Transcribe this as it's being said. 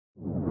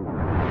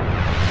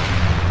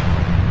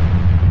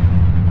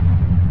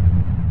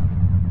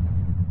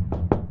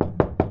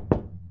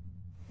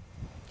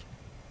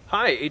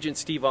Hi, Agent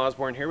Steve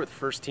Osborne here with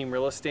First Team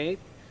Real Estate.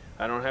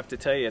 I don't have to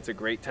tell you, it's a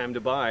great time to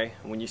buy.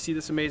 When you see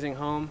this amazing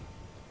home,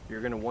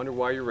 you're going to wonder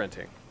why you're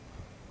renting.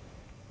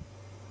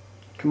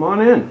 Come on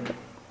in.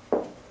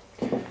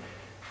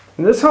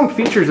 And this home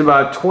features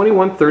about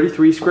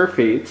 2133 square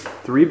feet,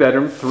 3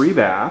 bedroom, 3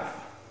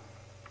 bath.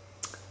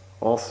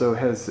 Also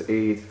has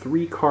a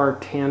 3-car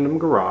tandem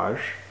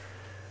garage.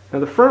 Now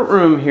the front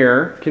room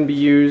here can be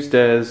used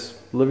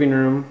as living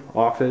room,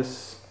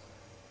 office,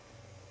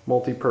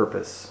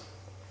 multi-purpose.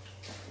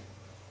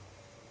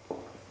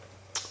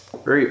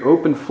 Very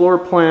open floor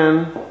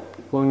plan,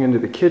 flowing into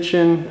the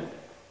kitchen.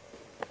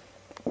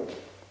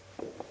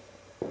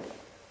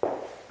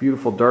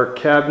 Beautiful dark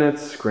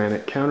cabinets,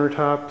 granite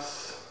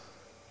countertops,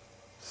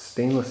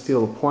 stainless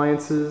steel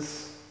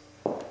appliances.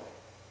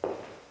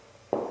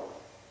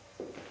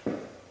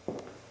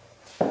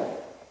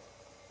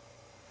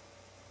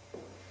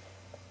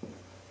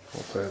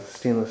 Also has a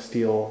stainless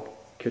steel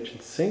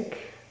kitchen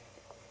sink.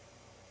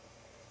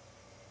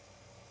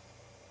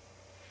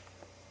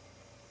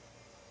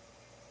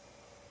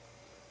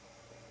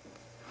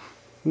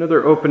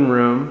 Another open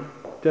room,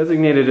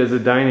 designated as a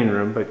dining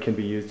room, but can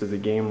be used as a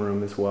game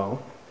room as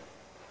well.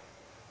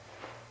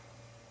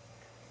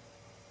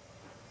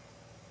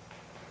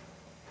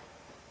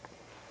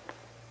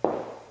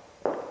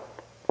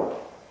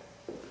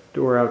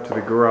 Door out to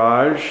the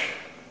garage.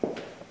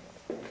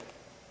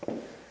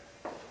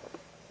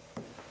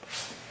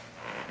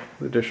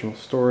 With additional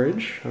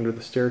storage under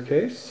the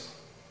staircase.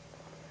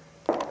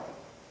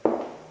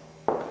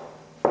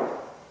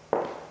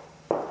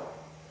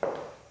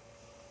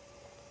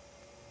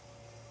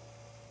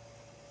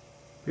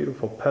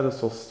 Beautiful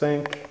pedestal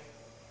sink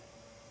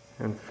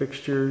and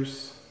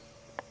fixtures.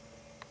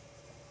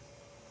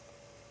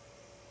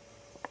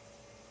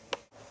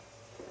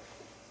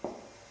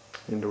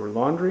 Indoor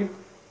laundry.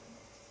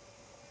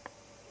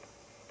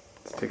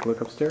 Let's take a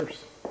look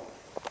upstairs.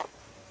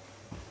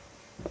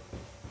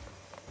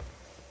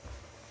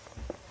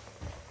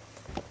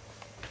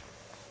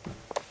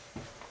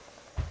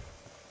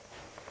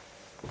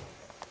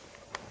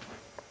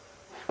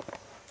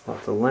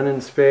 Lots of linen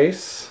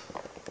space.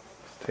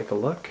 Take a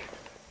look.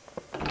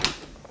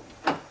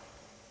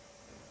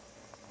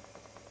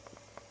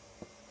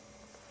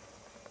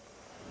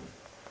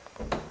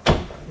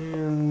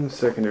 And the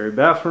secondary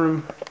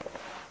bathroom.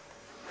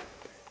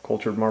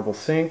 Cultured marble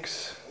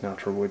sinks,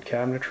 natural wood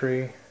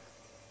cabinetry.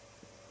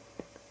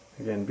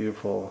 Again,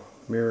 beautiful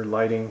mirror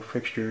lighting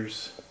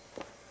fixtures.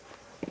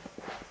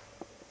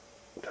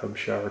 Tub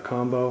shower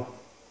combo.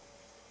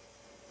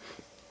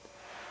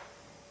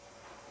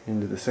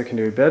 Into the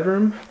secondary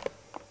bedroom.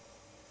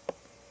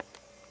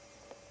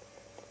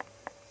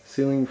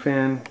 Ceiling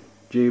fan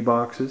J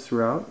boxes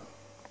throughout,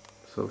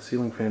 so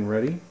ceiling fan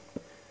ready.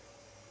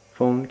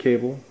 Phone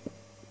cable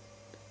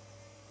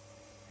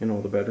in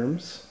all the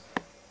bedrooms.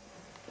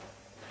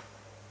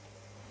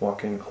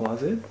 Walk-in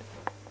closet.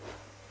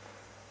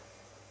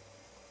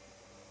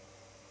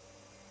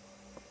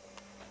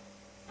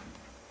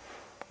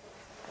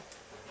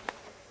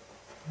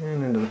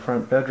 And into the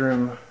front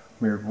bedroom,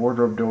 mirrored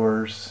wardrobe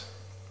doors.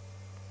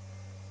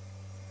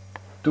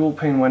 Dual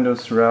pane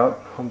windows throughout.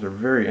 Homes are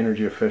very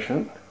energy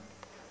efficient.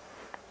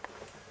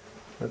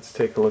 Let's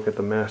take a look at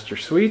the master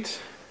suite.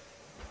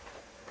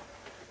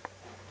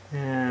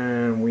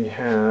 And we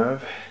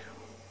have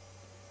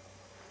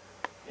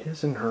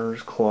his and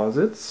hers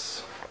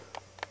closets.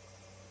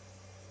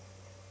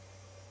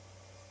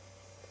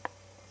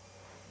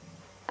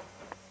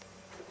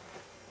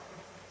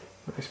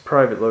 Nice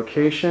private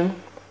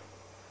location.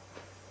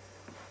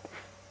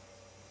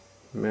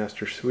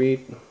 Master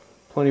suite.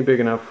 Plenty big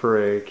enough for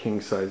a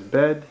king-size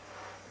bed.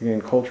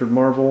 Again, cultured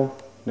marble,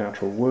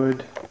 natural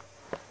wood.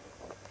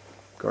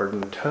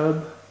 Garden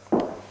tub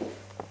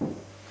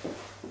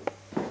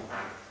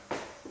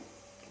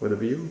with a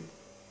view.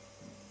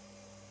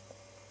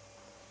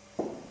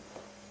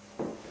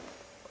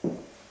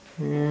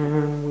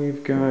 And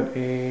we've got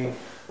a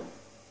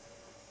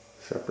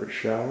separate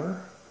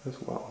shower as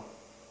well.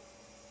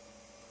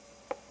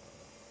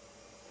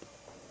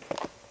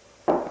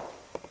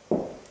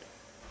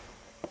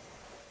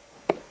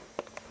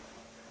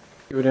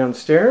 Go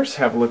downstairs,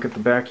 have a look at the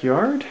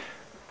backyard.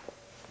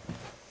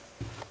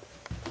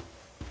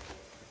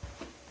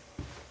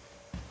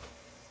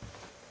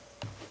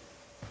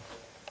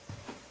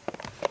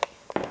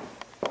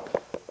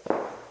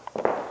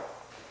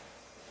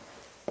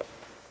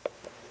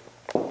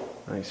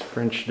 Nice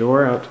French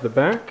door out to the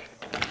back.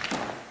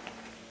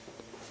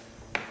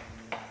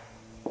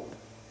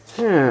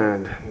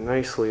 And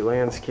nicely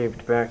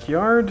landscaped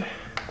backyard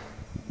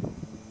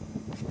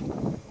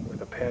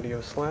with a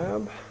patio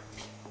slab.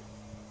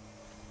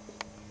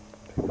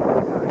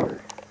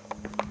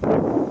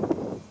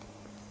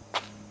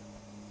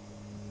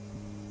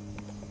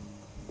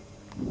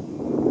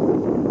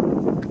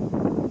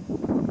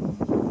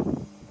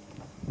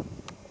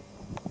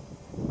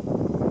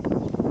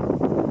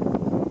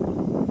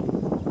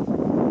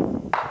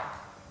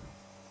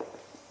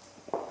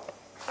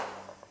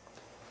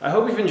 I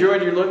hope you've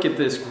enjoyed your look at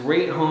this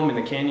great home in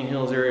the Canyon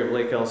Hills area of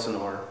Lake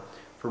Elsinore.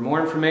 For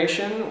more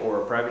information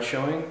or a private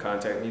showing,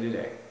 contact me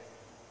today.